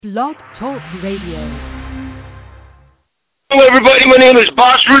Blog Talk Radio. Hello everybody, my name is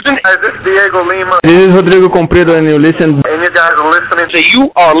Boss Ruthen. This is Diego Lima. This is Rodrigo Compredo and you listen. And you guys are listening. So you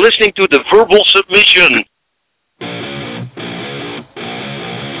are listening to the Verbal Submission.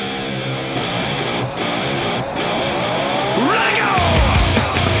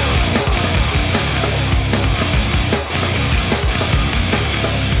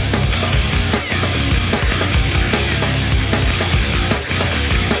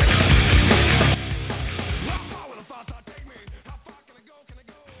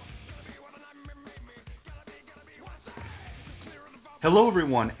 Hello,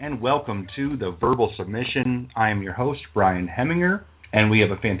 everyone, and welcome to the Verbal Submission. I am your host, Brian Hemminger, and we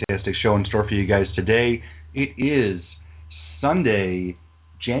have a fantastic show in store for you guys today. It is Sunday,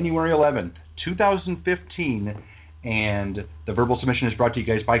 January 11th, 2015, and the Verbal Submission is brought to you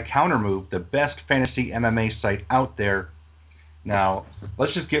guys by Kountermove, the best fantasy MMA site out there. Now,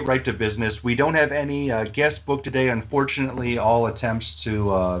 let's just get right to business. We don't have any guest booked today. Unfortunately, all attempts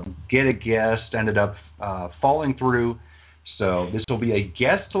to get a guest ended up falling through. So this will be a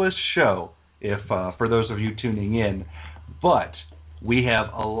guestless show if for those of you tuning in. But we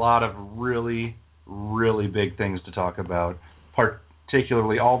have a lot of really, really big things to talk about,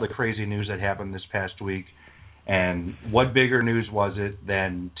 particularly all the crazy news that happened this past week. And what bigger news was it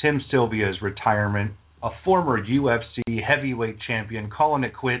than Tim Sylvia's retirement, a former UFC heavyweight champion calling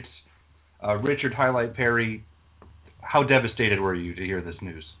it quits. Richard Highlight Perry, how devastated were you to hear this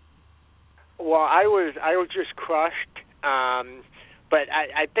news? Well, I was just crushed. But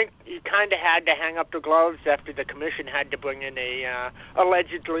I think he kind of had to hang up the gloves after the commission had to bring in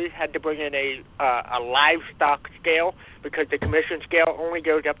allegedly had to bring in a livestock scale, because the commission scale only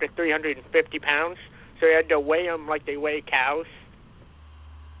goes up to 350 pounds. So he had to weigh them like they weigh cows.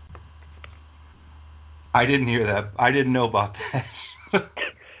 I didn't hear that. I didn't know about that.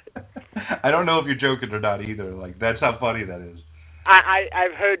 I don't know if you're joking or not either. Like, that's how funny that is.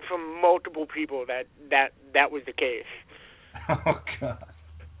 I've heard from multiple people that was the case. Oh, God.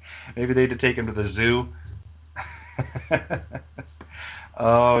 Maybe they had to take him to the zoo.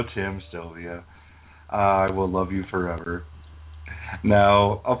 Oh, Tim Sylvia. I will love you forever.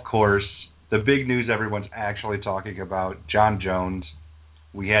 Now, of course, the big news everyone's actually talking about, Jon Jones.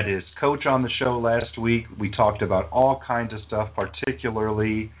 We had his coach on the show last week. We talked about all kinds of stuff,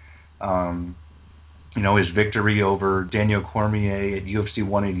 particularly his victory over Daniel Cormier at UFC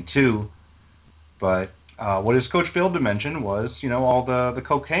 182. But what his coach failed to mention was, all the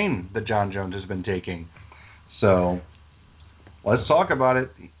cocaine that Jon Jones has been taking. So let's talk about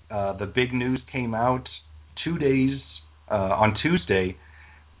it. The big news came out 2 days on Tuesday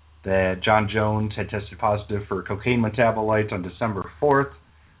that Jon Jones had tested positive for cocaine metabolites on December 4th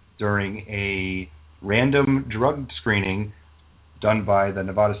during a random drug screening done by the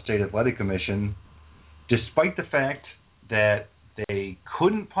Nevada State Athletic Commission, despite the fact that they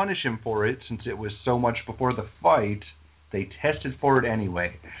couldn't punish him for it since it was so much before the fight. They tested for it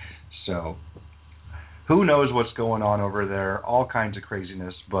anyway. So who knows what's going on over there, all kinds of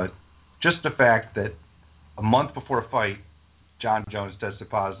craziness, but just the fact that a month before a fight, Jon Jones tested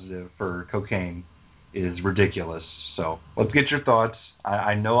positive for cocaine is ridiculous. So let's get your thoughts.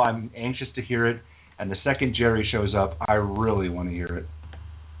 I know I'm anxious to hear it, and the second Gerry shows up, I really want to hear it.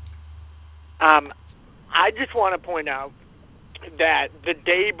 I just want to point out that the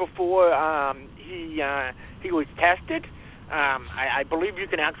day before he was tested, I believe you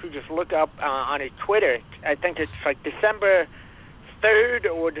can actually just look up on his Twitter. I think it's like December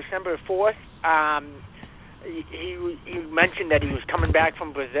 3rd or December 4th. He mentioned that he was coming back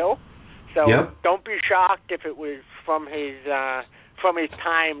from Brazil. So yep. Don't be shocked if it was from his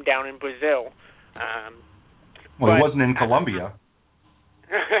time down in Brazil. Well, he wasn't in Colombia.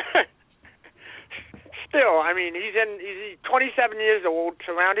 Still, I mean, he's 27 years old,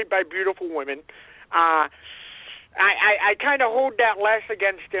 surrounded by beautiful women. I kind of hold that less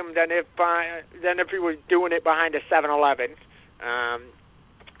against him than if he was doing it behind a 7-Eleven.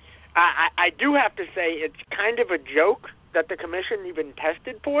 I do have to say it's kind of a joke that the commission even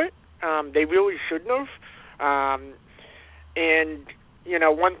tested for it. They really shouldn't have. And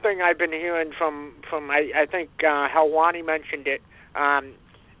one thing I've been hearing from I think Helwani mentioned it.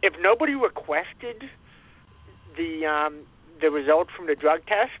 If nobody requested the result from the drug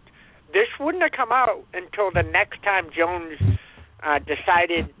test, this wouldn't have come out until the next time Jones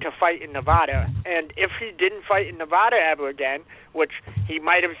decided to fight in Nevada. And if he didn't fight in Nevada ever again, which he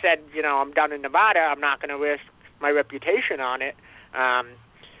might have said, I'm done in Nevada, I'm not going to risk my reputation on it,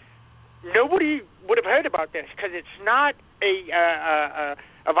 nobody would have heard about this, because it's not a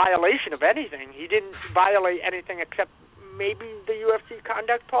violation of anything. He didn't violate anything except maybe the UFC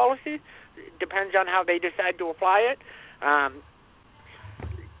conduct policy. It depends on how they decide to apply it.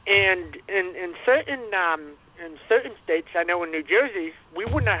 And in certain states, I know in New Jersey, we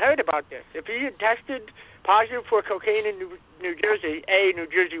wouldn't have heard about this. If he had tested positive for cocaine in New Jersey, A, New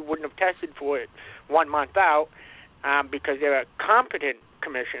Jersey wouldn't have tested for it 1 month out because they're a competent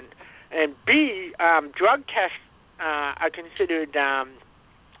commission. And B, drug tests are considered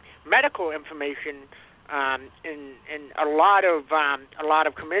medical information in a lot of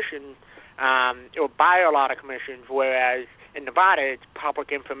commissions, or by a lot of commissions, whereas in Nevada it's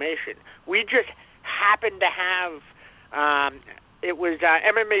public information. We just happened to have it was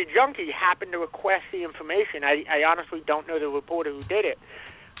MMA Junkie happened to request the information. I honestly don't know the reporter who did it.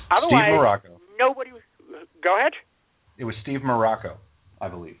 Otherwise, Steve Morocco. Nobody was. Go ahead. It was Steve Morocco, I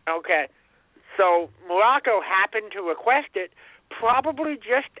believe. Okay. So Morocco happened to request it, probably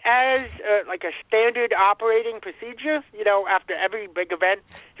just as like a standard operating procedure. You know, after every big event,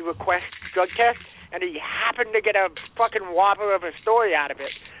 he requests drug tests, and he happened to get a fucking whopper of a story out of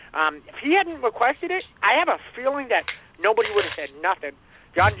it. If he hadn't requested it, I have a feeling that nobody would have said nothing.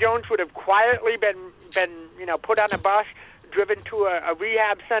 Jon Jones would have quietly been put on a bus, driven to a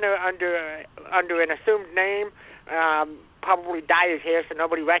rehab center under an assumed name, probably dye his hair so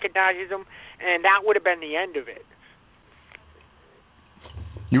nobody recognizes him, and that would have been the end of it.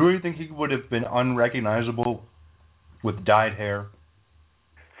 You really think he would have been unrecognizable with dyed hair?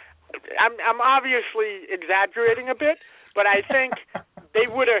 I'm obviously exaggerating a bit, but I think they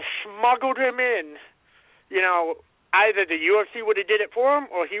would have smuggled him in. You know, either the UFC would have did it for him,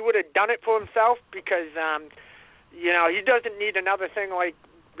 or he would have done it for himself, because he doesn't need another thing like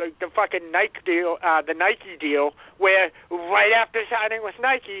the fucking Nike deal, where right after signing with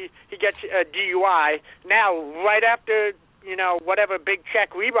Nike, he gets a DUI. Now, right after whatever big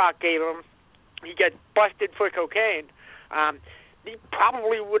check Reebok gave him, he gets busted for cocaine. He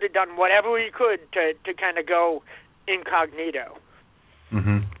probably would have done whatever he could to kind of go incognito.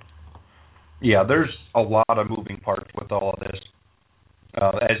 Mm-hmm. Yeah, there's a lot of moving parts with all of this.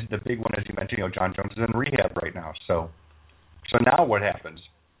 As the big one, as you mentioned, Jon Jones is in rehab right now. So now what happens?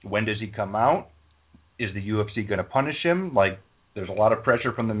 When does he come out? Is the UFC going to punish him? Like, there's a lot of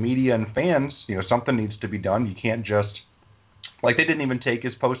pressure from the media and fans. Something needs to be done. You can't just, like, they didn't even take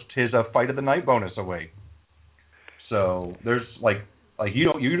his fight of the night bonus away. So there's like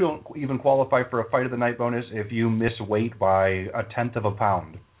you don't even qualify for a fight of the night bonus if you miss weight by 1/10 of a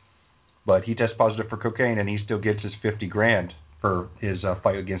pound. But he tests positive for cocaine, and he still gets his $50,000 for his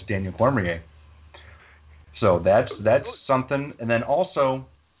fight against Daniel Cormier. So that's something. And then also,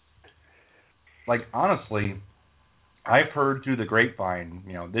 like, honestly, I've heard through the grapevine,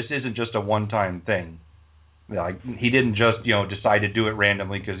 this isn't just a one-time thing. Like, he didn't just decide to do it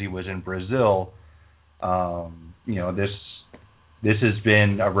randomly because he was in Brazil. This has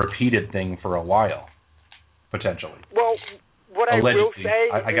been a repeated thing for a while, potentially. Well, what allegedly. I will say,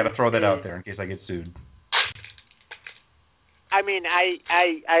 I got to throw that out there in case I get sued. I mean,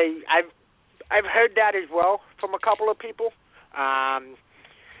 I've heard that as well from a couple of people.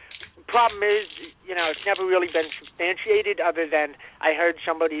 Problem is, it's never really been substantiated, other than I heard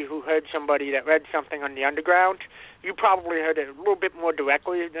somebody who heard somebody that read something on the underground. You probably heard it a little bit more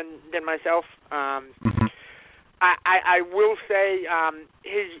directly than myself. Mm-hmm. I will say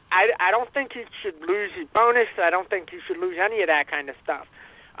I don't think he should lose his bonus. I don't think he should lose any of that kind of stuff,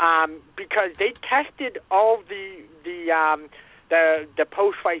 because they tested all the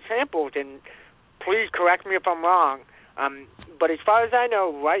post-fight samples, and please correct me if I'm wrong, but as far as I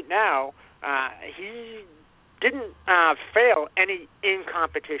know right now, he didn't fail any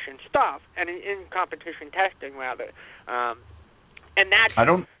in-competition stuff, any in-competition testing rather, and that's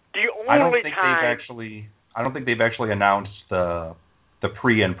the only time. I don't think they've actually announced the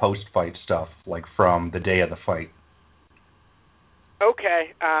pre and post fight stuff, like from the day of the fight.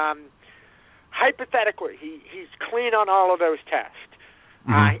 Okay. Hypothetically, he's clean on all of those tests,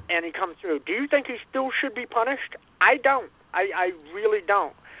 and he comes through. Do you think he still should be punished? I don't. I really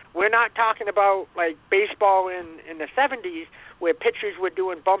don't. We're not talking about like baseball in the 70s, where pitchers were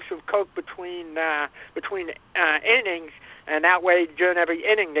doing bumps of coke between innings, and that way during every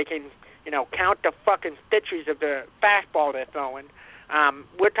inning they can count the fucking stitches of the fastball they're throwing.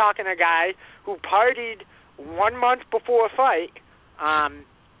 We're talking a guy who partied 1 month before a fight, and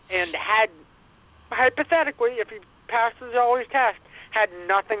had, hypothetically, if he passes all his tests, had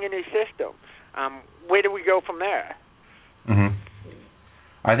nothing in his system. Where do we go from there? Mm-hmm.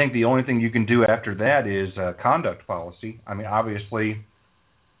 I think the only thing you can do after that is conduct policy. I mean, obviously,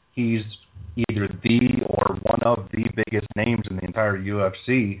 he's either the or one of the biggest names in the entire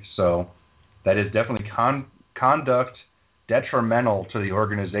UFC, so that is definitely conduct detrimental to the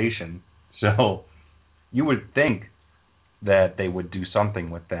organization. So you would think that they would do something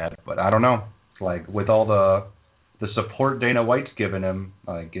with that, but I don't know. Like, with all the support Dana White's given him,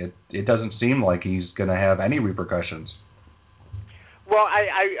 like, it doesn't seem like he's going to have any repercussions. Well,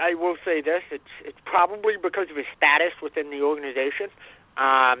 I will say this. It's probably because of his status within the organization.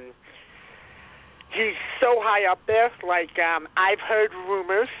 He's so high up there. Like, I've heard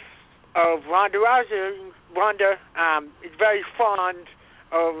rumors of Ronda Rousey. Ronda is very fond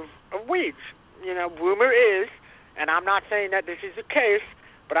of weeds. You know, rumor is, and I'm not saying that this is the case,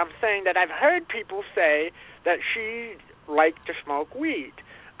 but I'm saying that I've heard people say that she likes to smoke weed.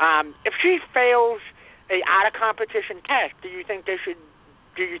 If she fails a out-of-competition test, do you think they should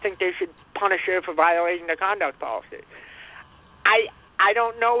punish her for violating the conduct policy? I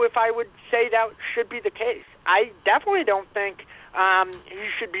don't know if I would say that should be the case. I definitely don't think he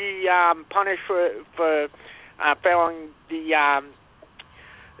should be punished for failing the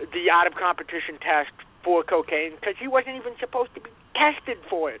out-of-competition test for cocaine, because he wasn't even supposed to be tested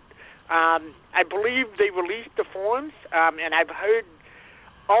for it. I believe they released the forms, and I've heard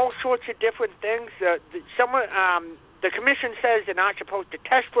all sorts of different things. The commission says they're not supposed to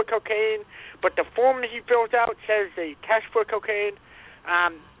test for cocaine, but the form that he fills out says they test for cocaine.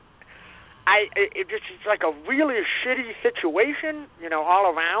 It's like a really shitty situation, you know, all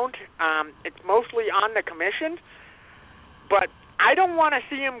around. It's mostly on the commission, but I don't want to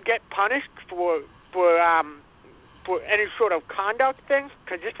see him get punished for any sort of conduct thing,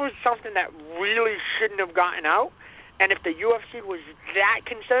 because this was something that really shouldn't have gotten out. And if the UFC was that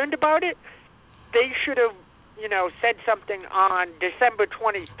concerned about it, they should have, you know, said something on December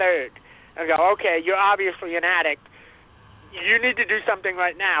 23rd and go, okay, you're obviously an addict. You need to do something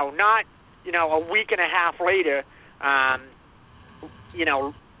right now, not, you know, a week and a half later, you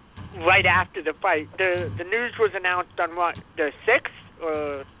know, right after the fight. The news was announced on what, the 6th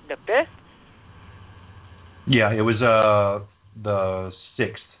or the 5th? Yeah, it was the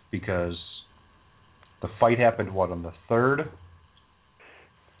 6th, because the fight happened, on the 3rd?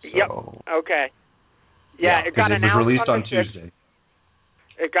 Yep, okay. Yeah, it got announced was released on Tuesday. Tuesday.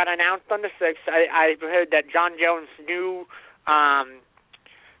 It got announced on the 6th. I heard that Jon Jones knew,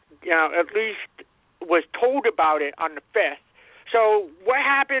 you know, at least was told about it on the 5th. So what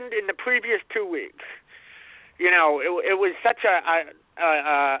happened in the previous 2 weeks? You know, it was such a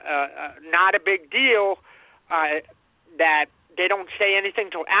not a big deal that they don't say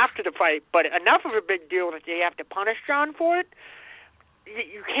anything till after the fight, but enough of a big deal that they have to punish Jon for it.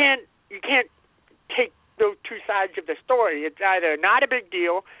 You can't take those two sides of the story. It's either not a big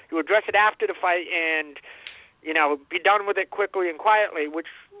deal, you address it after the fight, and, you know, be done with it quickly and quietly, which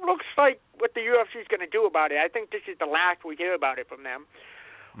looks like what the UFC is going to do about it. I think this is the last we hear about it from them.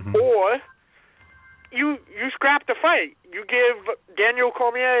 Mm-hmm. Or you scrap the fight. You give Daniel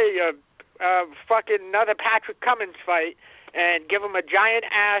Cormier a fucking another Patrick Cummins fight and give him a giant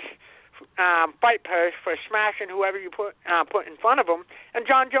ass fight purse for smashing whoever you put in front of him, and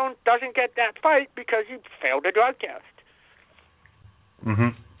Jon Jones doesn't get that fight because he failed a drug test.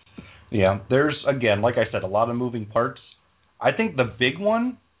 Mhm. Yeah, there's, again, like I said, a lot of moving parts. I think the big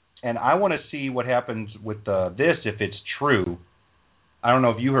one, and I want to see what happens with this if it's true. I don't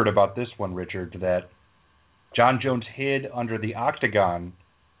know if you heard about this one, Richard, that Jon Jones hid under the octagon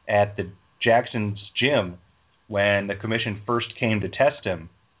at the Jackson's gym when the commission first came to test him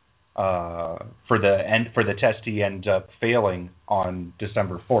for the test he ended up failing on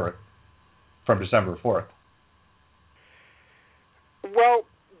December 4th. Well,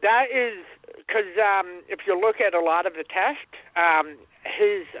 that is because if you look at a lot of the tests,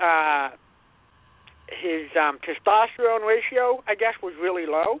 his testosterone ratio, I guess, was really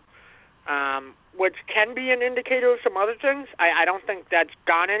low, which can be an indicator of some other things. I don't think that's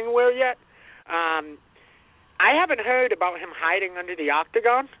gone anywhere yet. I haven't heard about him hiding under the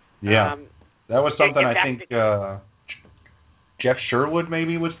octagon. Yeah, that was something I think Jeff Sherwood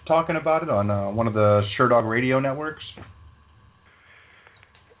maybe was talking about it on one of the Sherdog radio networks.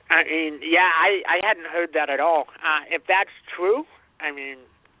 I mean, yeah, I hadn't heard that at all. If that's true, I mean,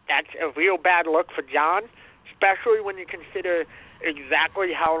 that's a real bad look for Jon, especially when you consider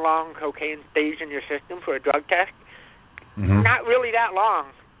exactly how long cocaine stays in your system for a drug test. Mm-hmm. Not really that long.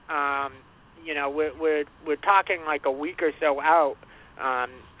 You know, we're talking like a week or so out,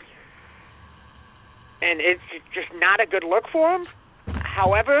 and it's just not a good look for him.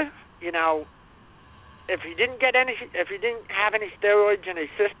 However, you know, if he didn't have any steroids in his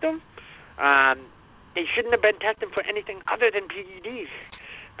system, he shouldn't have been tested for anything other than PEDs.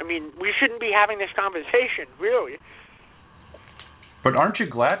 I mean, we shouldn't be having this conversation, really. But aren't you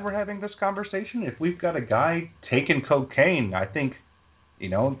glad we're having this conversation? If we've got a guy taking cocaine, I think,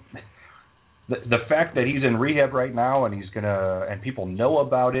 the fact that he's in rehab right now and and people know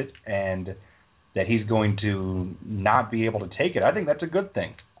about it and that he's going to not be able to take it, I think that's a good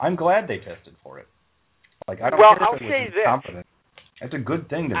thing. I'm glad they tested for it. I don't care if I'll it say was this. confident. It's a good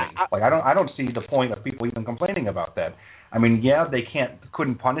thing to me. I don't see the point of people even complaining about that. I mean, yeah, they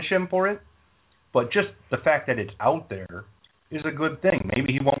couldn't punish him for it, but just the fact that it's out there is a good thing.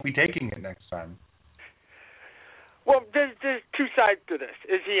 Maybe he won't be taking it next time. Well, there's two sides to this.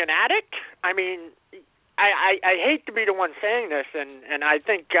 Is he an addict? I mean, I hate to be the one saying this, and I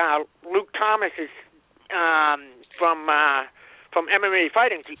think Luke Thomas is from MMA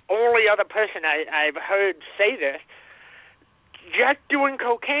Fighting, the only other person I've heard say this. Just doing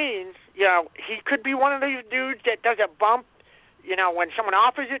cocaine, he could be one of these dudes that does a bump, when someone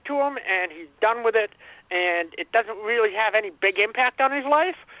offers it to him and he's done with it and it doesn't really have any big impact on his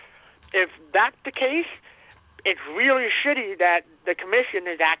life. If that's the case, it's really shitty that the commission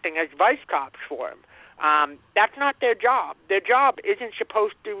is acting as vice cops for him. That's not their job. Their job isn't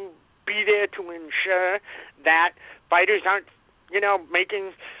supposed to be there to ensure that fighters aren't,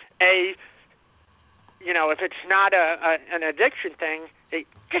 making if it's not an addiction thing, it's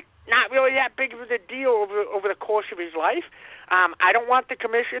just not really that big of a deal over the course of his life. I don't want the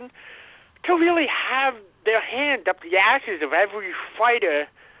commission to really have their hand up the asses of every fighter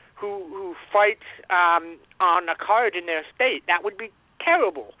who fights on a card in their state. That would be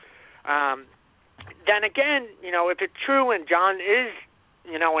terrible. Then again, if it's true and Jon is,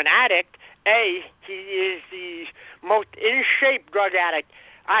 an addict, he is the most in-shape drug addict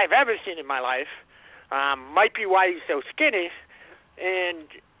I've ever seen in my life. Might be why he's so skinny. And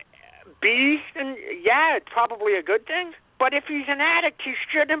B, it's probably a good thing. But if he's an addict, he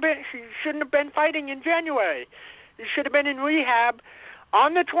shouldn't have been fighting in January. He should have been in rehab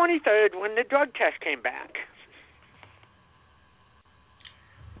on the 23rd when the drug test came back.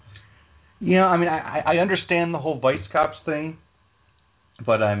 I mean, I understand the whole vice cops thing,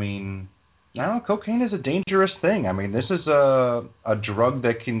 but I mean, cocaine is a dangerous thing. I mean, this is a drug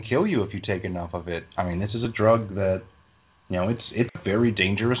that can kill you if you take enough of it. I mean, this is a drug that, it's a very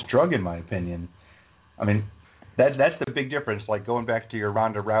dangerous drug in my opinion. I mean, that's the big difference. Like going back to your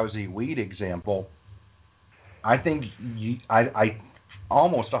Ronda Rousey weed example, I think I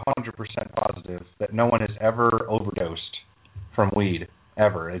almost 100% positive that no one has ever overdosed from weed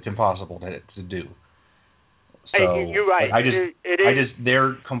ever. It's impossible to do. So you're right.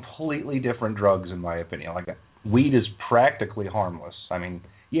 They're completely different drugs in my opinion. Like weed is practically harmless. I mean,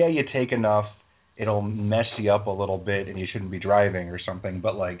 yeah, you take enough, it'll mess you up a little bit, and you shouldn't be driving or something.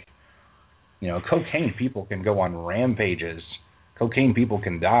 But cocaine people can go on rampages. Cocaine people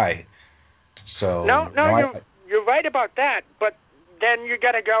can die. So you're right about that. But then you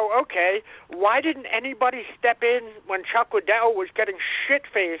got to go, okay, why didn't anybody step in when Chuck Liddell was getting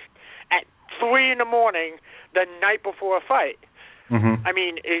shit-faced at 3 a.m. the night before a fight? Mm-hmm. I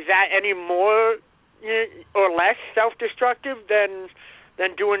mean, is that any more or less self-destructive than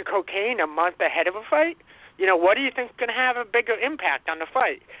doing cocaine a month ahead of a fight? What do you think is going to have a bigger impact on the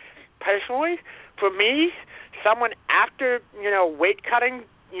fight? Personally, for me, someone after, weight cutting,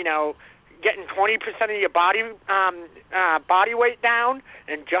 getting 20% of your body weight down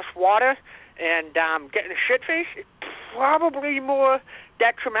and just water and getting a shit face, is probably more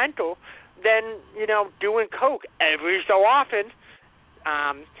detrimental than, doing coke every so often.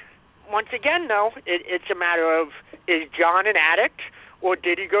 Once again, though, it's a matter of, is Jon an addict or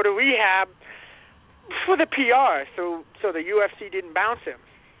did he go to rehab for the PR so the UFC didn't bounce him?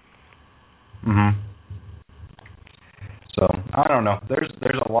 Mm-hmm. So, I don't know. There's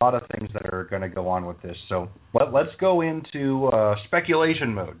a lot of things that are going to go on with this. So, let's go into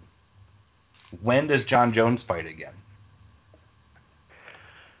speculation mode. When does Jon Jones fight again?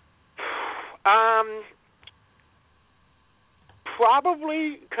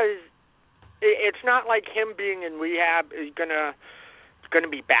 Probably, because it's not like him being in rehab is gonna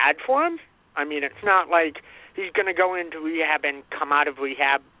be bad for him. I mean, it's not like he's gonna go into rehab and come out of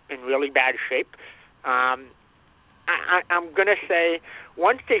rehab in really bad shape. I'm gonna say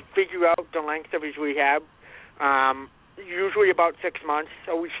once they figure out the length of his rehab, usually about 6 months.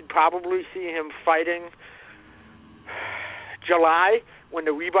 So we should probably see him fighting July when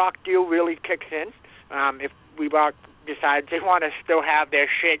the Reebok deal really kicks in. If Reebok decides they want to still have their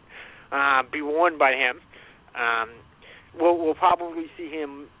shit be worn by him, we'll probably see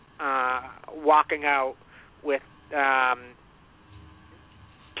him walking out with to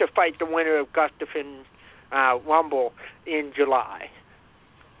fight the winner of Gustafsson Rumble in July.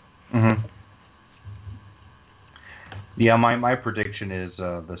 Mm-hmm. Yeah, my prediction is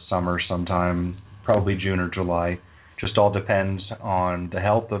the summer sometime, probably June or July. Just all depends on the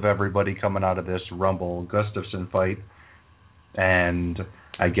health of everybody coming out of this Rumble Gustafsson fight, and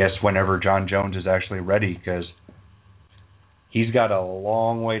I guess whenever Jon Jones is actually ready, because he's got a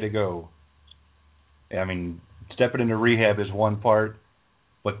long way to go. I mean, stepping into rehab is one part,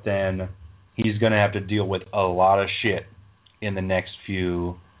 but then he's going to have to deal with a lot of shit in the next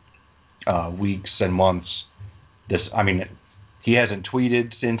few weeks and months. He hasn't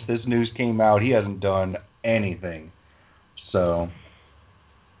tweeted since this news came out. He hasn't done anything. So,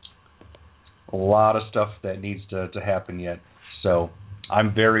 a lot of stuff that needs to happen yet. So,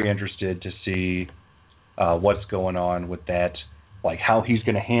 I'm very interested to see what's going on with that, like how he's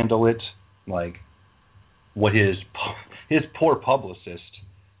going to handle it, like what his poor publicist,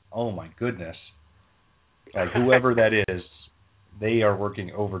 oh my goodness, like whoever that is, they are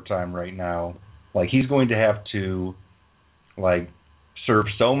working overtime right now. Like he's going to have to like serve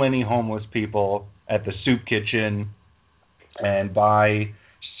so many homeless people at the soup kitchen and buy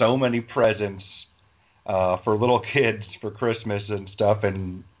so many presents for little kids for Christmas and stuff,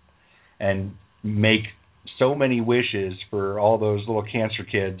 and make so many wishes for all those little cancer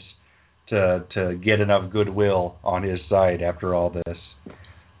kids to get enough goodwill on his side after all this.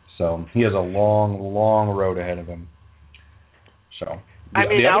 So he has a long, long road ahead of him. So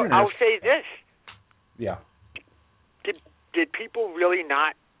I'll say this. Yeah. Did people really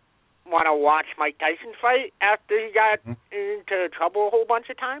not want to watch Mike Tyson fight after he got into trouble a whole bunch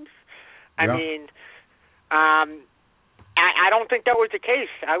of times? I mean, I don't think that was the case.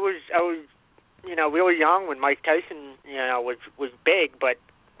 I was really young when Mike Tyson, was big, but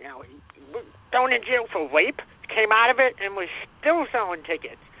he was thrown in jail for rape, came out of it, and was still selling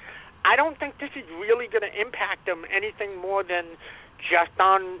tickets. I don't think this is really going to impact him anything more than just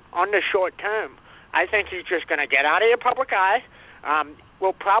on the short term. I think he's just going to get out of your public eye.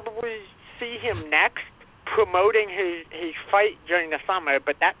 We'll probably see him next promoting his fight during the summer,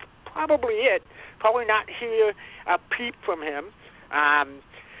 but that's probably it. Probably not hear a peep from him.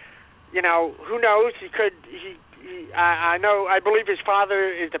 Who knows? I believe his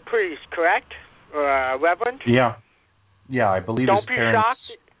father is a priest, correct? Or a reverend? Yeah, I believe Don't his parents... Don't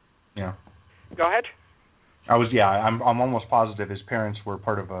be shocked. Yeah. Go ahead. I'm almost positive his parents were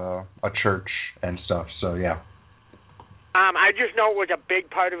part of a church and stuff, so yeah. I just know it was a big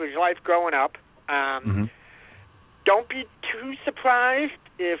part of his life growing up. Don't be too surprised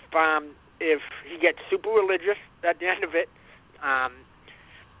if he gets super religious at the end of it.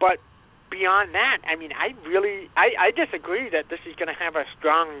 But beyond that, I mean, I disagree that this is going to have a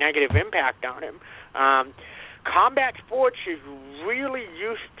strong negative impact on him. Combat sports is really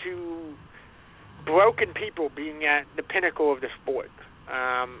used to broken people being at the pinnacle of the sport.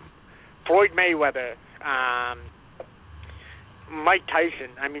 Floyd Mayweather, Mike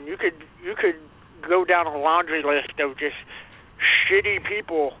Tyson. I mean, you could go down a laundry list of just shitty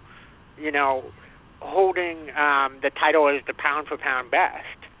people, holding the title as the pound for pound best.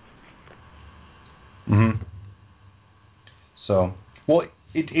 So, well,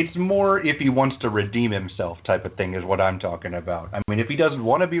 it's more if he wants to redeem himself type of thing is what I'm talking about. I mean, if he doesn't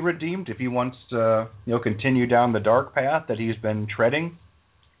want to be redeemed, if he wants to, continue down the dark path that he's been treading,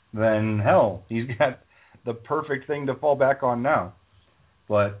 then hell, he's got the perfect thing to fall back on now.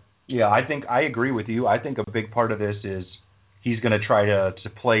 But yeah, I agree with you. I think a big part of this is he's going to try to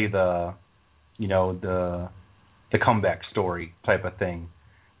play the comeback story type of thing,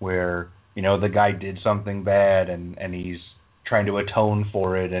 where the guy did something bad and he's trying to atone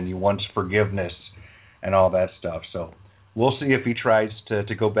for it and he wants forgiveness and all that stuff. So we'll see if he tries to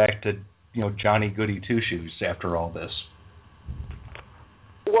go back to Johnny Goody Two Shoes after all this.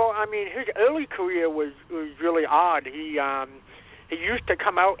 Well, I mean, his early career was really odd. He used to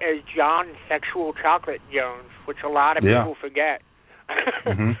come out as John Sexual Chocolate Jones, which a lot of people forget.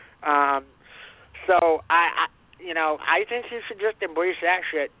 So I think he should just embrace that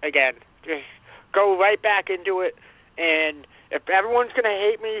shit again. Just go right back into it. And if everyone's going to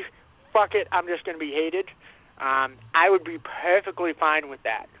hate me, fuck it, I'm just going to be hated. I would be perfectly fine with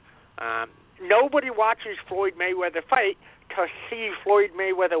that. Nobody watches Floyd Mayweather fight to see Floyd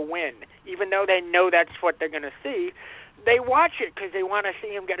Mayweather win, even though they know that's what they're going to see. They watch it because they want to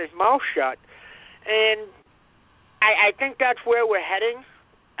see him get his mouth shut. And I think that's where we're heading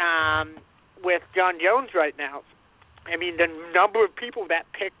with Jon Jones right now. I mean, the number of people that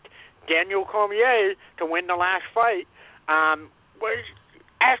picked Daniel Cormier to win the last fight was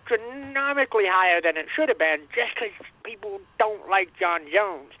astronomically higher than it should have been, just because people don't like Jon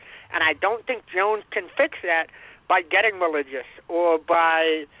Jones. And I don't think Jones can fix that by getting religious or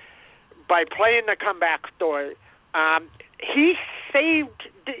by playing the comeback story He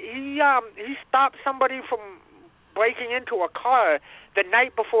stopped somebody from breaking into a car the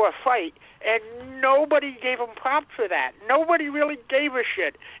night before a fight, and nobody gave him props for that. Nobody really gave a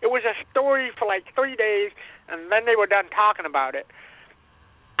shit. It was a story for like 3 days, and then they were done talking about it.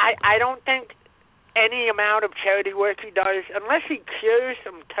 I don't think any amount of charity work he does, unless he cures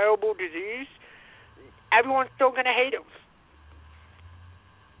some terrible disease, everyone's still going to hate him.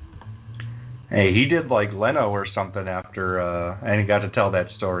 Hey, he did like Leno or something after, and he got to tell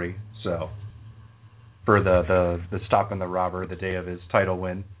that story. So, for the stopping the robber the day of his title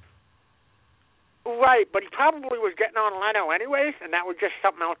win. Right, but he probably was getting on Leno anyways, and that was just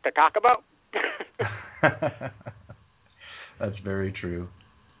something else to talk about. That's very true.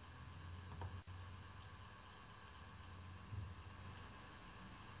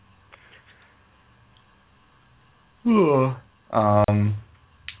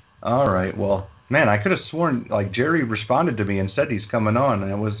 All right. Well, man, I could have sworn like Gerry responded to me and said he's coming on,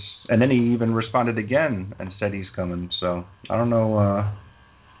 and then he even responded again and said he's coming. So I don't know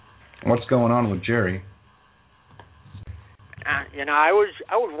what's going on with Gerry. I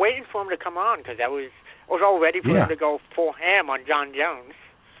was waiting for him to come on because I was all ready for him to go full ham on Jon Jones.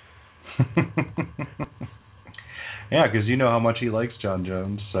 Yeah, because you know how much he likes Jon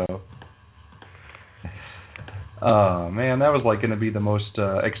Jones, so. Man, that was like going to be the most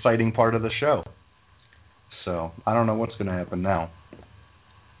exciting part of the show. So, I don't know what's going to happen now.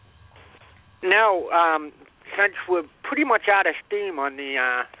 Now, since we're pretty much out of steam on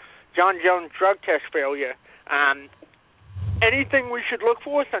the Jon Jones drug test failure, anything we should look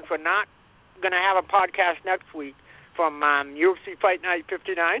for since we're not going to have a podcast next week from UFC Fight Night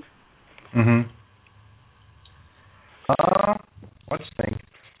 59? Let's think.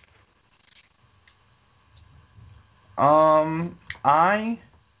 I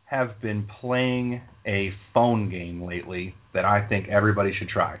have been playing a phone game lately that I think everybody should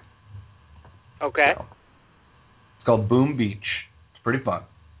try. Okay. So, it's called Boom Beach. It's pretty fun.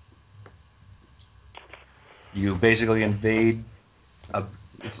 You basically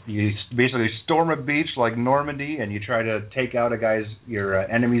you basically storm a beach like Normandy, and you try to take out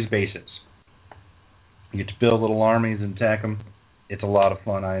your enemy's bases. You get to build little armies and attack them. It's a lot of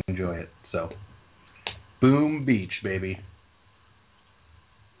fun. I enjoy it. So, Boom Beach, baby.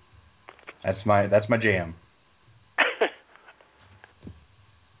 That's my jam.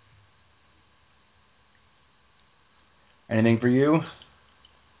 Anything for you?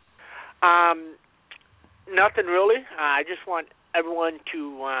 Nothing really. I just want everyone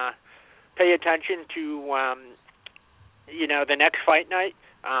to pay attention to the next fight night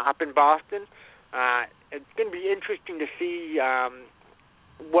up in Boston. It's going to be interesting to see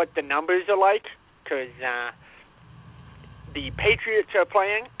what the numbers are like, because the Patriots are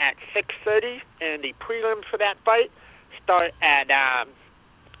playing at 6:30, and the prelims for that fight start at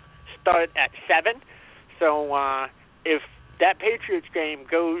 7. So if that Patriots game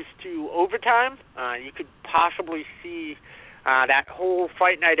goes to overtime, you could possibly see that whole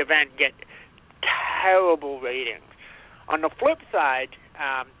fight night event get terrible ratings. On the flip side,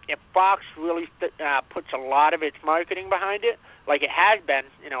 if Fox really puts a lot of its marketing behind it, like it has been,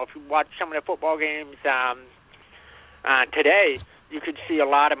 if you watch some of the football games today, you could see a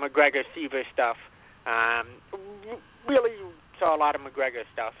lot of McGregor-Seaver stuff. Really saw a lot of McGregor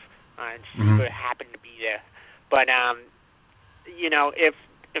stuff, and Seaver happened to be there. But,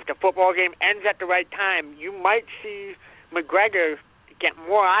 if the football game ends at the right time, you might see McGregor get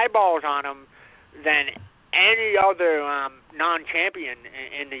more eyeballs on him than any other non-champion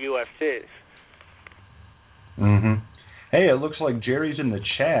in the UFC. Hey, it looks like Gerry's in the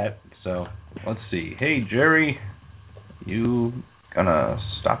chat, so let's see. Hey, Gerry, you gonna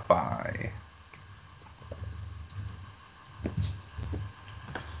stop by?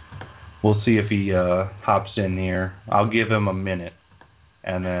 We'll see if he hops in here. I'll give him a minute,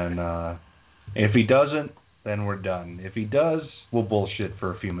 and then if he doesn't, then we're done. If he does, we'll bullshit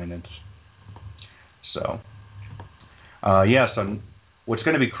for a few minutes. So, so what's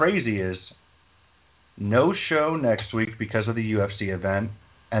going to be crazy is no show next week because of the UFC event,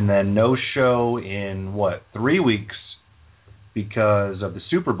 and then no show in, 3 weeks because of the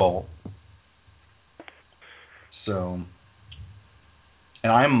Super Bowl. So,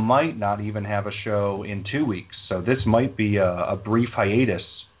 and I might not even have a show in 2 weeks, so this might be a brief hiatus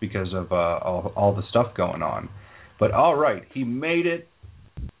because of all the stuff going on. But all right, he made it,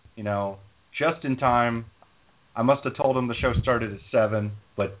 just in time. I must have told him the show started at 7,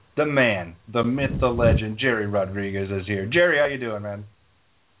 but the man, the myth, the legend, Gerry Rodriguez is here. Gerry, how you doing, man?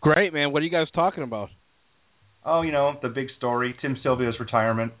 Great, man. What are you guys talking about? Oh, the big story, Tim Sylvia's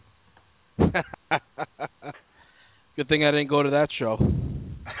retirement. Good thing I didn't go to that show.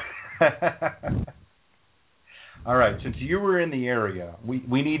 All right, since you were in the area,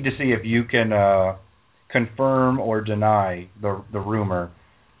 we need to see if you can confirm or deny the rumor.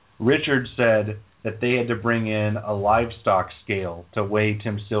 Richard said that they had to bring in a livestock scale to weigh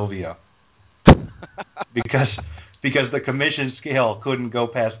Tim Sylvia because the commission scale couldn't go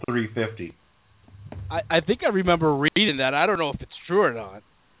past 350. I think I remember reading that. I don't know if it's true or not,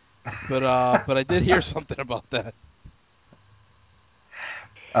 but I did hear something about that.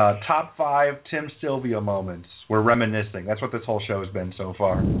 Top 5 Tim Sylvia moments. We're reminiscing. That's what this whole show has been so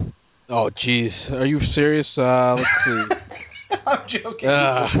far. Oh, jeez. Are you serious? Let's see. I'm joking.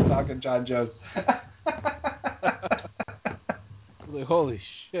 We're talking Jon Jones. Holy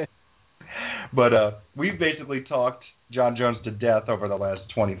shit. But we've basically talked Jon Jones to death over the last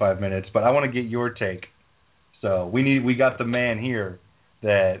 25 minutes, but I want to get your take. So we got the man here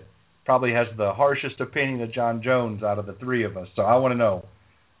that probably has the harshest opinion of Jon Jones out of the three of us. So I want to know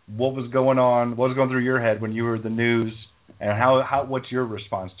what was going through your head when you heard the news, and what's your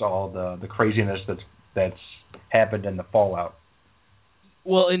response to all the craziness that's happened in the fallout?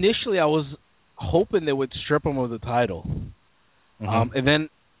 Well, initially I was hoping they would strip him of the title, and then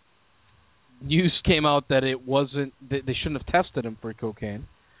news came out that it wasn't. They shouldn't have tested him for cocaine,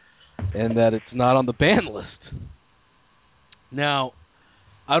 and that it's not on the ban list. Now,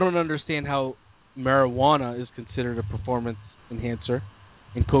 I don't understand how marijuana is considered a performance enhancer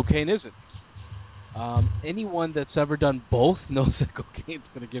and cocaine isn't. Anyone that's ever done both knows that cocaine's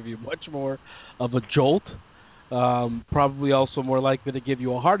going to give you much more of a jolt, probably also more likely to give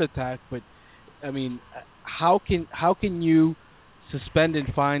you a heart attack. But I mean, how can you suspend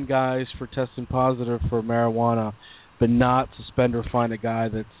and fine guys for testing positive for marijuana, but not suspend or fine a guy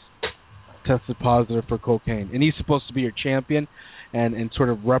that's tested positive for cocaine? And he's supposed to be your champion and sort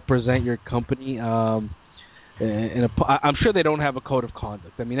of represent your company. I'm sure they don't have a code of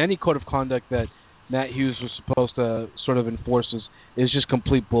conduct. I mean, any code of conduct that Matt Hughes was supposed to sort of enforce is just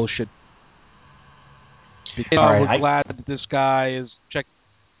complete bullshit. Because we're glad that this guy is checking.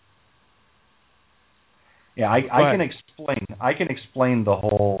 Yeah, I can explain the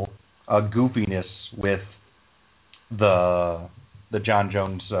whole goofiness with the Jon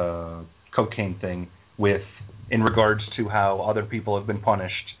Jones cocaine thing in regards to how other people have been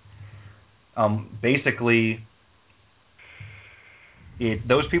punished. Basically,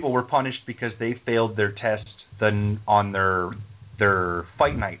 those people were punished because they failed their test on their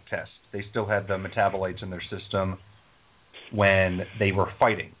fight night test. They still had the metabolites in their system when they were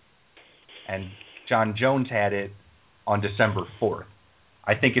fighting. And Jon Jones had it on December 4th.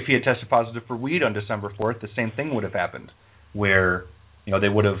 I think if he had tested positive for weed on December 4th, the same thing would have happened, where they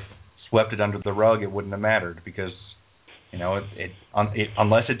would have swept it under the rug. It wouldn't have mattered because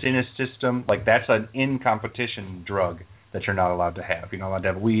unless it's in his system, like that's an in-competition drug that you're not allowed to have. You're not allowed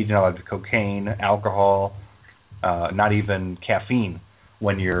to have weed, you're not allowed to have cocaine, alcohol, not even caffeine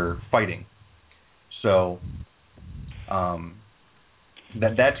when you're fighting. So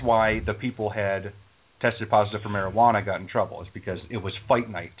that's why the people had tested positive for marijuana got in trouble, is because it was fight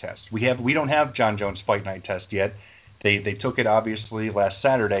night test. We don't have Jon Jones fight night test yet. They took it obviously last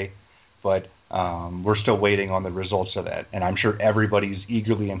Saturday, but we're still waiting on the results of that. And I'm sure everybody's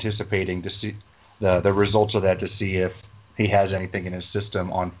eagerly anticipating to see the results of that, to see if he has anything in his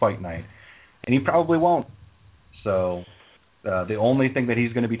system on fight night. And he probably won't. So the only thing that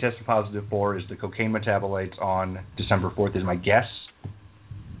he's going to be tested positive for is the cocaine metabolites on December 4th is my guess.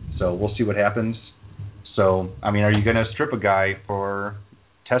 So we'll see what happens. So, I mean, are you going to strip a guy for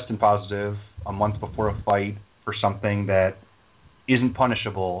testing positive a month before a fight for something that isn't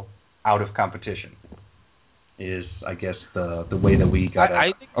punishable out of competition? Is, I guess, the way that we got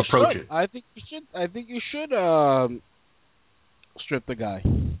to approach it. I think you should strip the guy.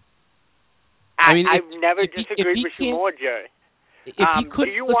 I've never disagreed with you more, Jerry. If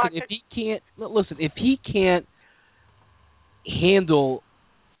he can't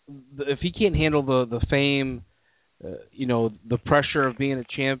handle the fame, the pressure of being a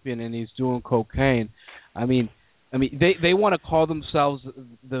champion, and he's doing cocaine, I mean, they want to call themselves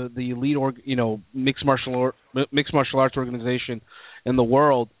the elite, mixed martial arts organization in the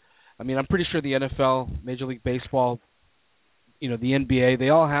world. I mean, I'm pretty sure the NFL, Major League Baseball, the NBA, they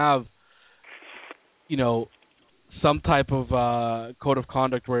all have, some type of code of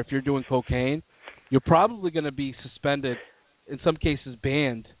conduct where if you're doing cocaine, you're probably going to be suspended, in some cases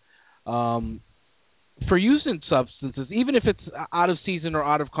banned, for using substances, even if it's out of season or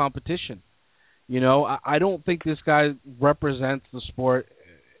out of competition. I don't think this guy represents the sport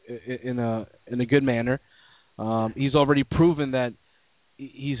in a good manner. He's already proven that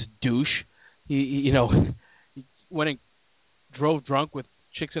he's a douche. went and drove drunk with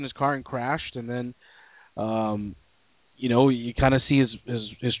chicks in his car and crashed, and then, you kind of see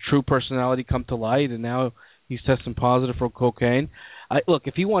his true personality come to light, and now he's testing positive for cocaine. Look,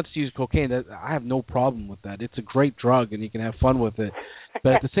 if he wants to use cocaine, I have no problem with that. It's a great drug, and he can have fun with it.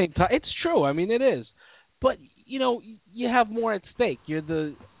 But at the same time, it's true. I mean, it is. But, you have more at stake. You're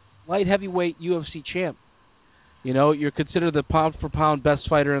the light heavyweight UFC champ. You're considered the pound-for-pound best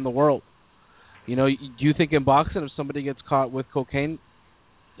fighter in the world. Do you think in boxing, if somebody gets caught with cocaine,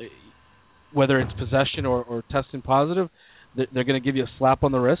 whether it's possession or testing positive, they're going to give you a slap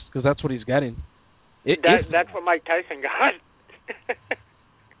on the wrist? Because that's what he's getting. That's what Mike Tyson got.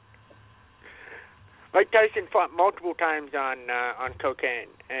 Mike Tyson fought multiple times on cocaine,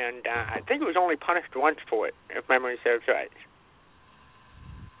 and I think he was only punished once for it, if memory serves right.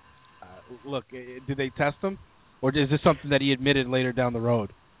 Look, did they test him, or is this something that he admitted later down the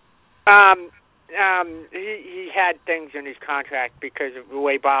road? He had things in his contract because of the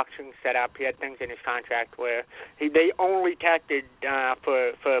way boxing's set up. He had things in his contract where they only tested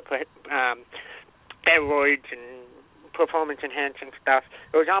for steroids and performance-enhancing stuff.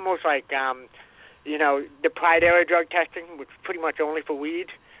 It was almost like, the Pride era drug testing, which was pretty much only for weed.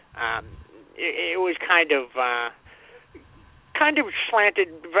 It was kind of slanted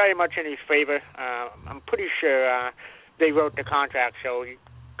very much in his favor. I'm pretty sure they wrote the contract so he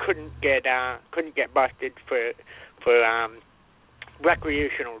couldn't get busted for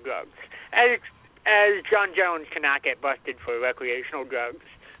recreational drugs, as Jon Jones cannot get busted for recreational drugs.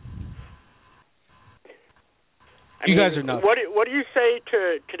 You guys are nuts. What do you say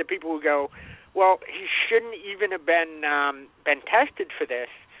to the people who go, well, he shouldn't even have been tested for this?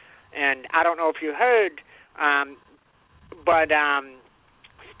 And I don't know if you heard, but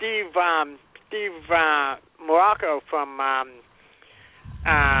Steve Morocco from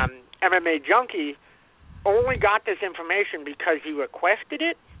MMA Junkie only got this information because he requested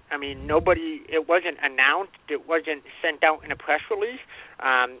it. I mean, it wasn't announced. It wasn't sent out in a press release.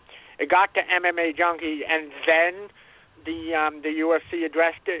 It got to MMA Junkie, and then the UFC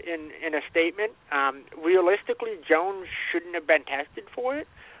addressed it in a statement. Realistically, Jones shouldn't have been tested for it.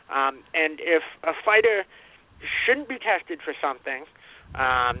 And if a fighter shouldn't be tested for something,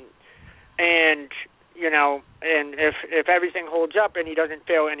 and if everything holds up and he doesn't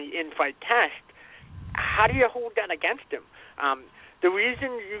fail any in-fight test, how do you hold that against him? The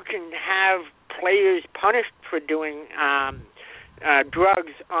reason you can have players punished for doing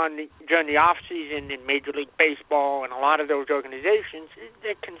drugs during the off season in Major League Baseball and a lot of those organizations,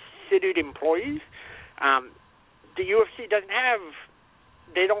 they're considered employees. The UFC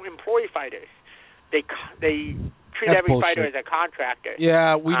they don't employ fighters. They treat every fighter as a contractor.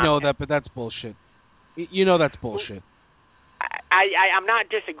 Yeah, we know that, but that's bullshit. That's bullshit. I'm not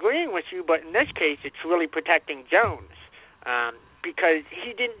disagreeing with you, but in this case, it's really protecting Jones because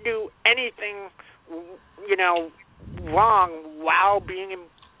he didn't do anything, wrong while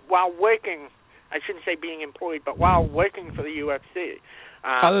working. I shouldn't say being employed, but while working for the UFC.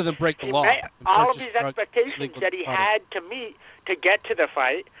 Other than break the law. All of his expectations that he had to meet to get to the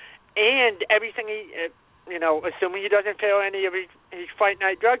fight, and everything assuming he doesn't fail any of his fight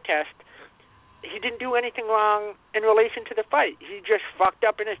night drug test, he didn't do anything wrong in relation to the fight. He just fucked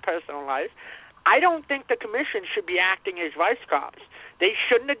up in his personal life. I don't think the commission should be acting as vice cops. They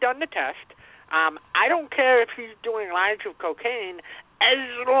shouldn't have done the test. I don't care if he's doing lines of cocaine, as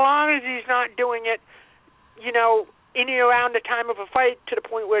long as he's not doing it, in and around the time of a fight to the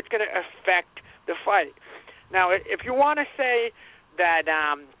point where it's going to affect the fight. Now, if you want to say that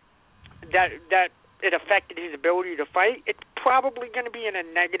that it affected his ability to fight, it's probably going to be in a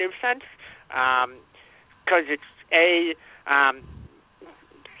negative sense, because it's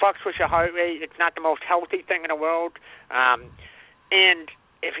fucks with your heart rate. It's not the most healthy thing in the world, and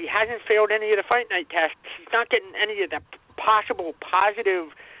if he hasn't failed any of the fight night tests, he's not getting any of the possible positive,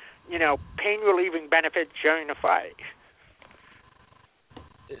 pain relieving benefits during the fight.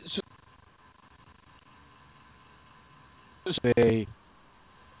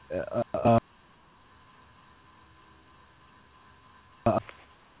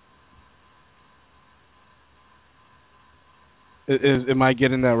 Am I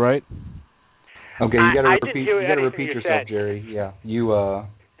getting that right? Okay, you got to repeat yourself, Gerry. Yeah, you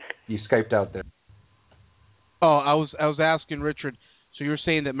Skyped out there. Oh, I was asking Richard. So you're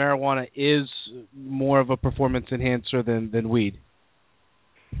saying that marijuana is more of a performance enhancer than weed?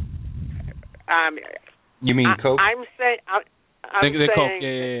 You mean coke? I'm saying. The coke.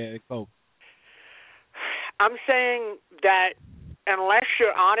 Yeah, coke. I'm saying that unless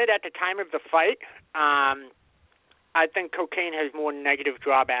you're on it at the time of the fight, I think cocaine has more negative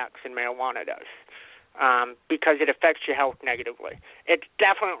drawbacks than marijuana does. because it affects your health negatively. It's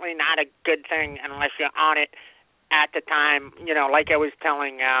definitely not a good thing unless you're on it at the time. Like I was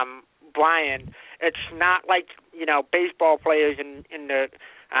telling Brian, it's not like baseball players in the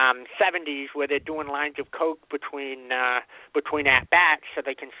 70s where they're doing lines of coke between at bats so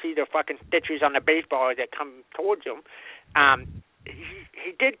they can see the fucking stitches on the baseball as they come towards them.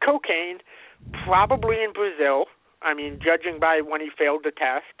 He did cocaine, probably in Brazil. I mean, judging by when he failed the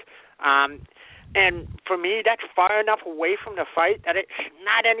test. And for me, that's far enough away from the fight that it's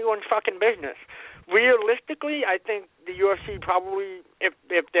not anyone's fucking business. Realistically, I think the UFC probably, if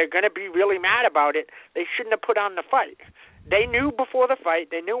they're going to be really mad about it, they shouldn't have put on the fight. They knew before the fight.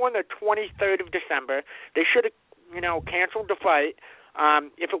 They knew on the 23rd of December. They should have, canceled the fight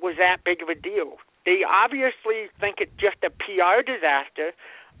if it was that big of a deal. They obviously think it's just a PR disaster.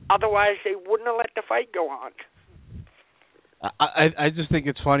 Otherwise, they wouldn't have let the fight go on. I just think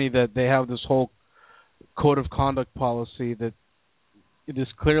it's funny that they have this whole code of conduct policy that this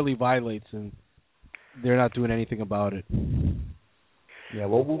clearly violates, and they're not doing anything about it. Yeah,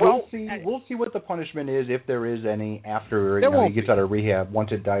 well, we'll see. We'll see what the punishment is, if there is any, after he gets out of rehab.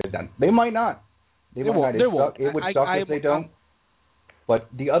 Once it dies down, they might not. They might not. It would suck if they don't. But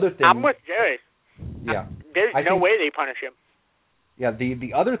the other thing, I'm with Gerry. Yeah, there's no way they punish him. Yeah,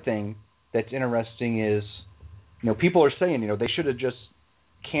 the other thing that's interesting is, people are saying, they should have just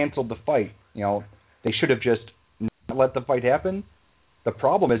canceled the fight. They should have just not let the fight happen. The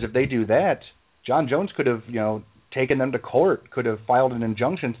problem is, if they do that, Jon Jones could have, taken them to court, could have filed an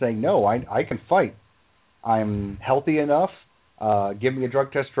injunction saying, no, I can fight. I'm healthy enough. Give me a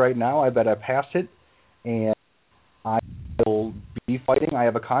drug test right now. I bet I pass it, and I will be fighting. I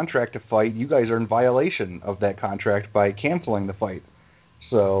have a contract to fight. You guys are in violation of that contract by canceling the fight.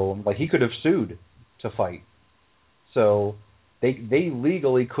 So, he could have sued to fight. So, they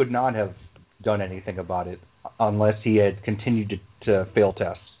legally could not have done anything about it unless he had continued to fail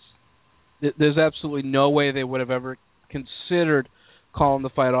tests. There's absolutely no way they would have ever considered calling the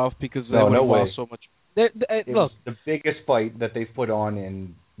fight off because they would have lost so much. It was the biggest fight that they've put on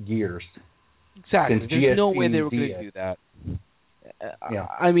in years. Exactly. There's no way they were going to do that. Yeah.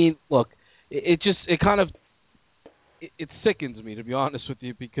 I mean, look, it sickens me, to be honest with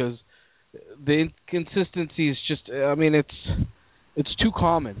you, because the inconsistency is just, it's too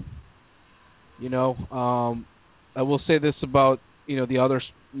common. I will say this about, the other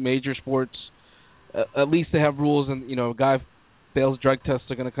major sports. At least they have rules, and, a guy fails drug tests,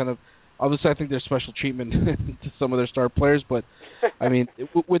 they're going to kind of, obviously I think there's special treatment to some of their star players, but,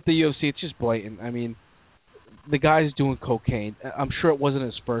 with the UFC, it's just blatant. The guy's doing cocaine. I'm sure it wasn't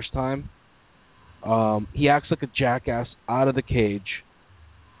his first time. He acts like a jackass out of the cage.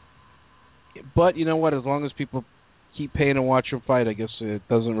 But you know what? As long as people keep paying to watch him fight, I guess it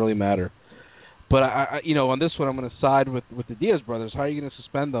doesn't really matter. But I on this one, I'm going to side with the Diaz brothers. How are you going to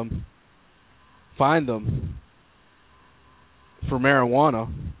suspend them, fine them for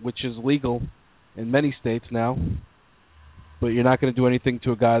marijuana, which is legal in many states now, but you're not going to do anything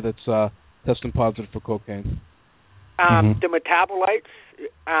to a guy that's testing positive for cocaine? The metabolites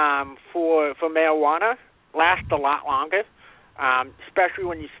for marijuana last a lot longer, especially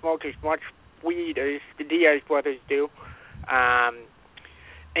when you smoke as much weed as the Diaz brothers do,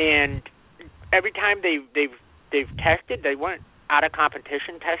 and every time they've tested, they weren't out of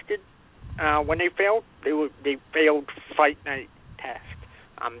competition tested. When they failed, they failed fight night test.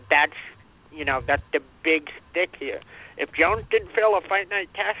 That's the big stick here. If Jones didn't fail a fight night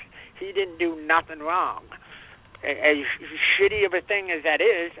test, he didn't do nothing wrong. As shitty of a thing as that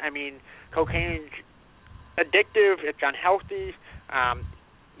is, cocaine's addictive. It's unhealthy.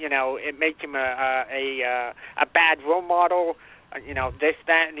 It makes him a bad role model. This,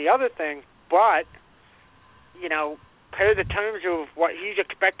 that, and the other thing. But, per the terms of what he's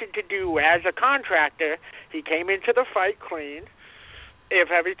expected to do as a contractor, he came into the fight clean. If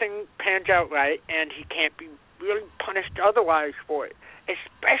everything pans out right, and he can't be really punished otherwise for it.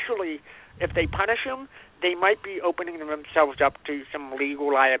 Especially if they punish him, they might be opening themselves up to some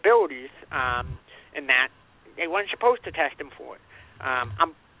legal liabilities, in that they weren't supposed to test him for it.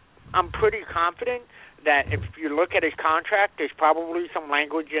 I'm pretty confident that if you look at his contract, there's probably some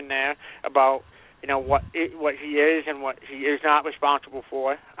language in there about what he is and what he is not responsible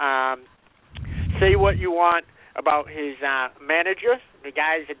for. Say what you want about his manager. The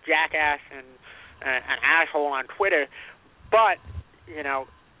guy's a jackass and an asshole on Twitter, but he's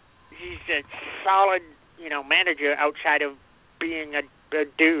a solid manager outside of being a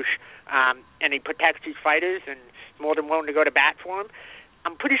douche, and he protects his fighters and is more than willing to go to bat for him.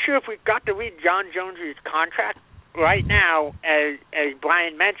 I'm pretty sure if we got to read Jon Jones' contract right now, as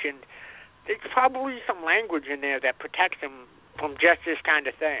Brian mentioned, there's probably some language in there that protects him from just this kind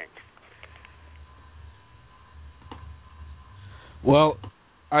of thing. Well,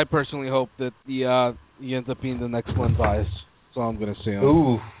 I personally hope that he ends up being the next Glenn Bias. That's all I'm going to say on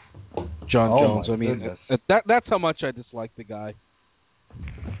Ooh. Jon Jones. My I mean, goodness. that's how much I dislike the guy.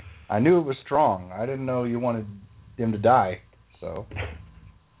 I knew it was strong. I didn't know you wanted him to die. So.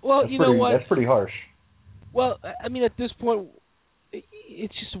 Well, you know what? That's pretty harsh. Well, I mean, at this point,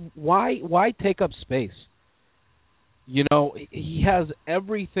 it's just why take up space? You know, he has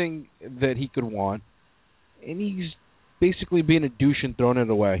everything that he could want, and he's basically being a douche and throwing it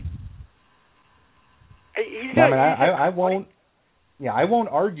away. I won't. Yeah, I won't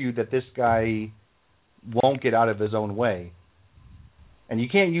argue that this guy won't get out of his own way. And you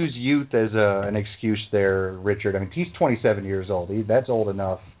can't use youth as an excuse there, Richard. I mean, he's 27 years old. That's old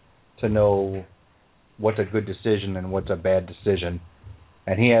enough to know what's a good decision and what's a bad decision.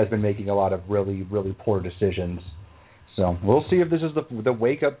 And he has been making a lot of really, really poor decisions. So we'll see if this is the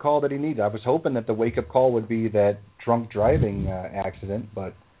wake-up call that he needs. I was hoping that the wake-up call would be that drunk driving accident,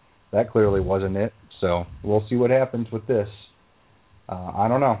 but that clearly wasn't it. So we'll see what happens with this. I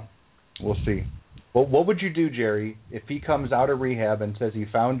don't know. We'll see. Well, what would you do, Gerry, if he comes out of rehab and says he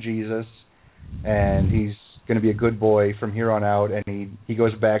found Jesus and he's going to be a good boy from here on out, and he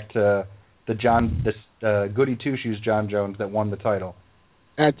goes back to the goody two-shoes Jon Jones that won the title?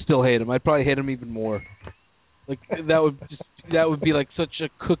 I'd still hate him. I'd probably hate him even more. Like that would be like such a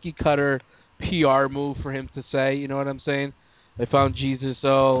cookie cutter PR move for him to say. You know what I'm saying? I found Jesus.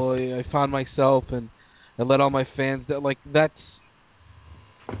 Oh, I found myself, and I let all my fans. Like that's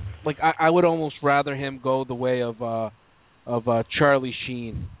like I would almost rather him go the way of Charlie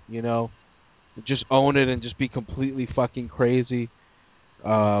Sheen. You know, just own it and just be completely fucking crazy.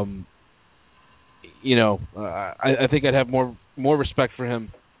 You know, I think I'd have more respect for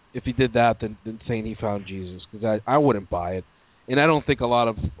him if he did that than saying he found Jesus, because I wouldn't buy it, and I don't think a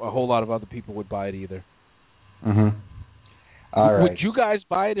whole lot of other people would buy it either. Mhm. All right. Would you guys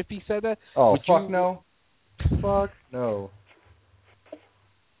buy it if he said that? Oh, fuck no. Fuck no.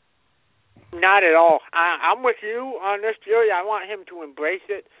 Not at all. I'm with you on this, Gerry. I want him to embrace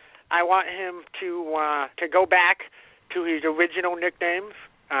it. I want him to go back to his original nicknames,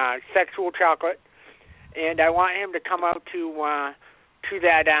 Sexual Chocolate, and I want him to come out to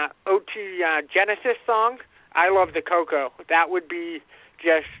that OT Genesis song, I Love the Cocoa. That would be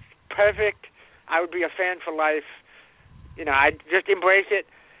just perfect. I would be a fan for life. You know, I'd just embrace it.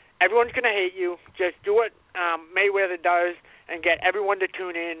 Everyone's going to hate you. Just do what Mayweather does and get everyone to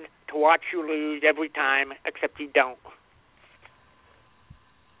tune in to watch you lose every time, except you don't.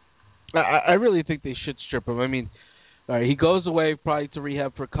 I really think they should strip him. I mean, all right, he goes away probably to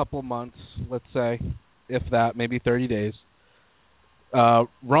rehab for a couple of months, let's say, if that, maybe 30 days.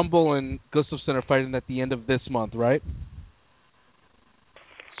 Rumble and Gustafsson are fighting at the end of this month, right?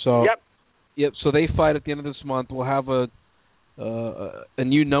 So, Yep. So they fight at the end of this month. We'll have a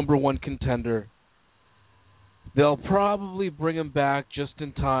new number one contender. They'll probably bring him back just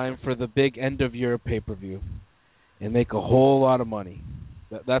in time for the big end of year pay-per-view and make a whole lot of money.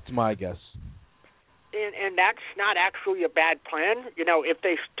 That's my guess. And that's not actually a bad plan. You know, if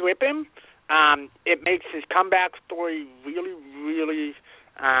they strip him, it makes his comeback story really, really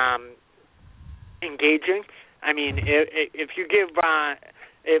engaging. I mean, if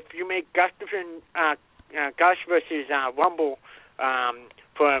you make Gustafsson, Gus versus Rumble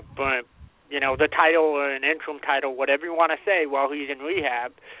for you know, the title or an interim title, whatever you want to say, while he's in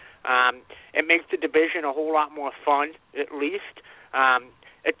rehab, it makes the division a whole lot more fun, at least.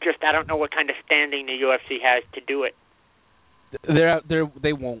 It's just I don't know what kind of standing the UFC has to do it.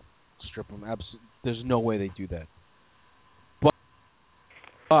 They won't strip him. There's no way they do that. But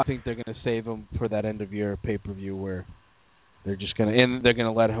I think they're going to save him for that end of year pay-per-view where they're going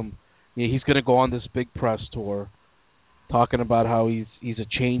to let him. You know, he's going to go on this big press tour, talking about how he's a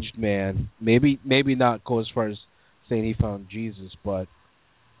changed man. Maybe not go as far as saying he found Jesus, but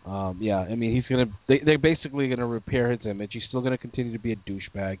yeah, I mean they're basically gonna repair his image. He's still gonna continue to be a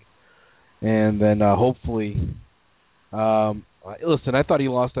douchebag, and then hopefully, listen, I thought he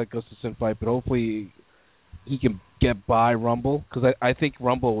lost that Gustafsson fight, but hopefully he can get by Rumble, because I think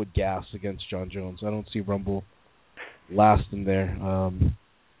Rumble would gas against Jon Jones. I don't see Rumble lasting there.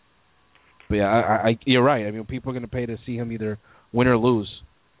 But yeah, you're right. I mean, people are going to pay to see him either win or lose,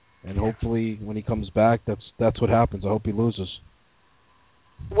 and hopefully, when he comes back, that's what happens. I hope he loses.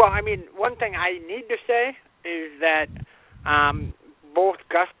 Well, I mean, one thing I need to say is that both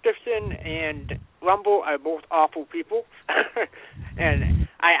Gustafsson and Rumble are both awful people, and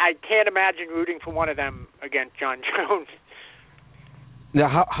I can't imagine rooting for one of them against Jon Jones.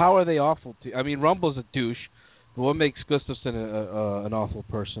 Now, how are they awful? I mean, Rumble's a douche, but what makes Gustafson an awful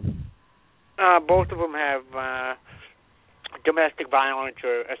person? Both of them have domestic violence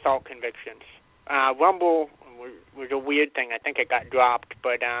or assault convictions. Rumble was a weird thing. I think it got dropped,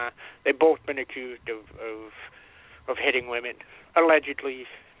 but they've both been accused of hitting women, allegedly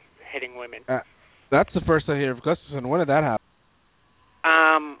hitting women. That's the first I hear of Gustafson. When did that happen?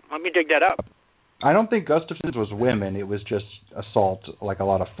 Let me dig that up. I don't think Gustafson's was women. It was just assault. Like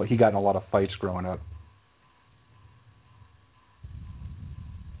he got in a lot of fights growing up.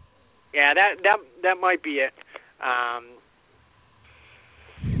 Yeah, that might be it.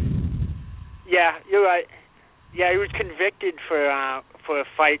 Yeah, you're right. Yeah, he was convicted for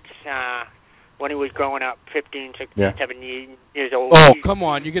fights when he was growing up, 15, 16, 17 years old. Oh, come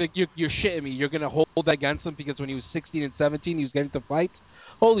on! You're shitting me. You're gonna hold that against him because when he was 16 and 17, he was getting into fights.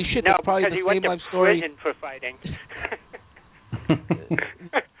 Holy shit! No, that's probably because the he same went to life story. prison for fighting.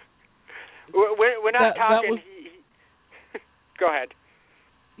 we're not talking. Go ahead.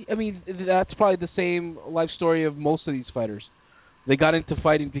 I mean, that's probably the same life story of most of these fighters. They got into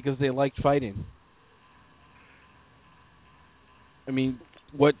fighting because they liked fighting. I mean,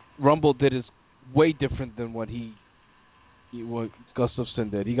 what Rumble did is way different than what Gustafson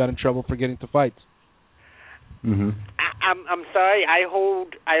did. He got in trouble for getting into fights. Mm-hmm. I'm sorry. I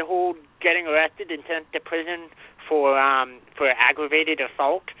hold getting arrested and sent to prison for aggravated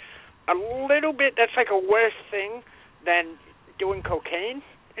assault a little bit. That's like a worse thing than doing cocaine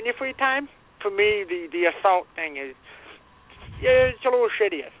in your free time. For me, the assault thing is it's a little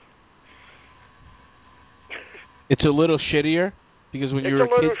shittier. It's a little shittier because when you were a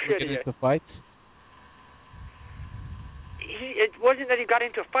kid, you were getting into fights. It wasn't that he got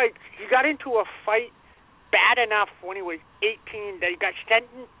into fights. He got into a fight bad enough when he was 18 that he got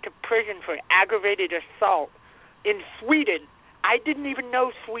sentenced to prison for aggravated assault in Sweden. I didn't even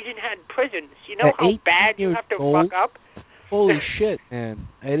know Sweden had prisons. You know how bad you have to fuck up? Holy shit, man.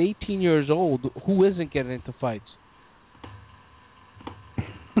 At 18 years old, who isn't getting into fights?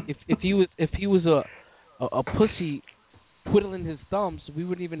 If he was a pussy twiddling his thumbs, we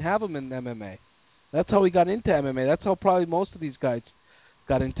wouldn't even have him in MMA. That's how he got into MMA. That's how probably most of these guys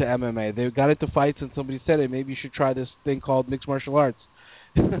got into MMA. They got into fights and somebody said, hey, maybe you should try this thing called mixed martial arts.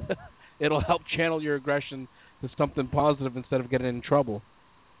 It'll help channel your aggression to something positive instead of getting in trouble.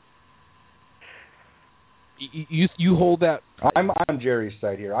 You hold that. I'm on Gerry's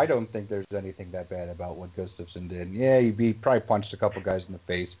side here. I don't think there's anything that bad about what Gustafson did. Yeah, he probably punched a couple guys in the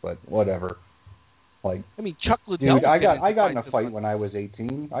face, but whatever. Like, I mean, Chuck Liddell. Dude, I got in a fight when I was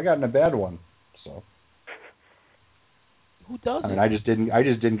 18. I got in a bad one. So. Who doesn't? I mean, I just didn't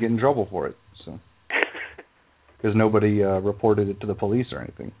get in trouble for it. So. Because nobody reported it to the police or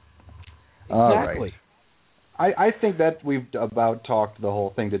anything. Exactly. All right. I think that we've about talked the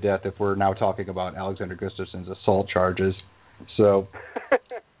whole thing to death if we're now talking about Alexander Gustafsson's assault charges. So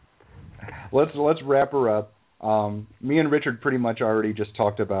let's wrap her up. Me and Richard pretty much already just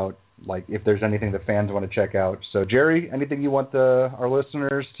talked about like if there's anything the fans want to check out. So Gerry, anything you want our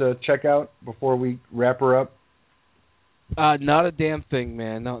listeners to check out before we wrap her up? Not a damn thing,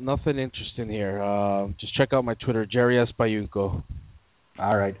 man. No, nothing interesting here. Just check out my Twitter, Gerry S. Bayunco.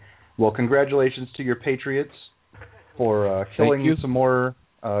 All right. Well, congratulations to your Patriots for killing some more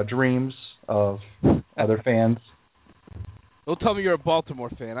dreams of other fans. Don't tell me you're a Baltimore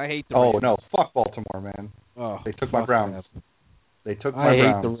fan. I hate the Ravens. Ravens. No, fuck Baltimore, man. Oh, they took my Browns. They took my Browns.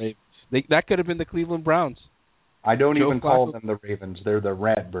 I hate the Ravens. That could have been the Cleveland Browns. I don't even call them the Ravens. They're the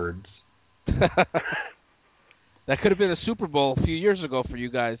Ratbirds. That could have been a Super Bowl a few years ago for you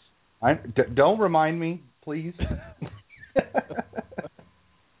guys. Don't remind me, please.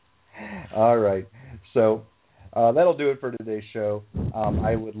 All right. So that'll do it for today's show.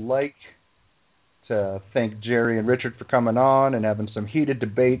 I would like to thank Gerry and Richard for coming on and having some heated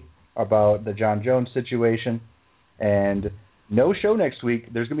debate about the Jon Jones situation. And no show next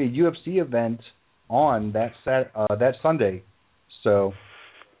week. There's going to be a UFC event on that Sunday. So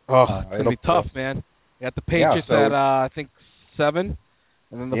it's going to be tough, man. You got the Patriots at I think 7,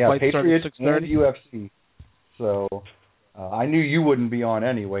 and then the fight starts at 6:30. And UFC. So I knew you wouldn't be on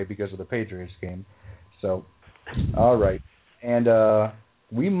anyway because of the Patriots game. So, all right. And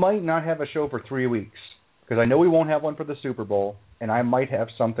we might not have a show for 3 weeks because I know we won't have one for the Super Bowl, and I might have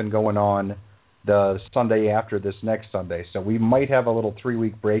something going on the Sunday after this next Sunday. So we might have a little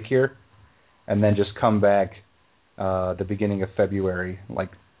 3-week break here and then just come back the beginning of February,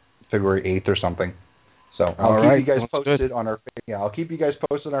 like February 8th or something. So I'll keep you guys posted on our I'll keep you guys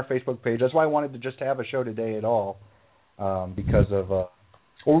posted on our Facebook page. That's why I wanted to just have a show today at all, because of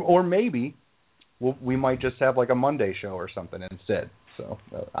or maybe we might just have like a Monday show or something instead. So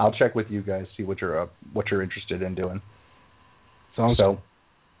I'll check with you guys, see what you're interested in doing. Sounds so.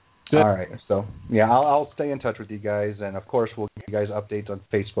 Good. All right. So yeah, I'll stay in touch with you guys, and of course we'll give you guys updates on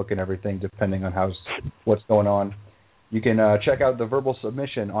Facebook and everything, depending on what's going on. You can check out the Verbal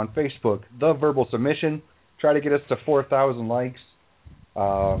Submission on Facebook. The Verbal Submission. Try to get us to 4,000 likes.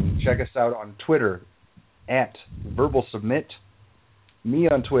 Check us out on Twitter at Verbal Submit. Me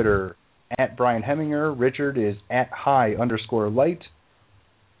on Twitter at Brian Hemminger. Richard is at @high_light.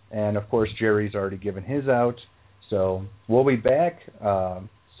 And of course Gerry's already given his out. So we'll be back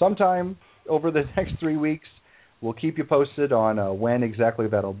sometime over the next 3 weeks. We'll keep you posted on when exactly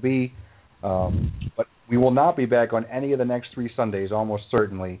that'll be. But we will not be back on any of the next 3 Sundays, almost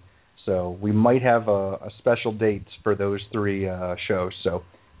certainly. So we might have a special date for those 3 shows. So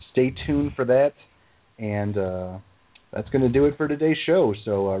stay tuned for that. And that's going to do it for today's show.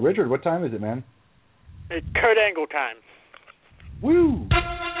 So, Richard, what time is it, man? It's Kurt Angle time. Woo!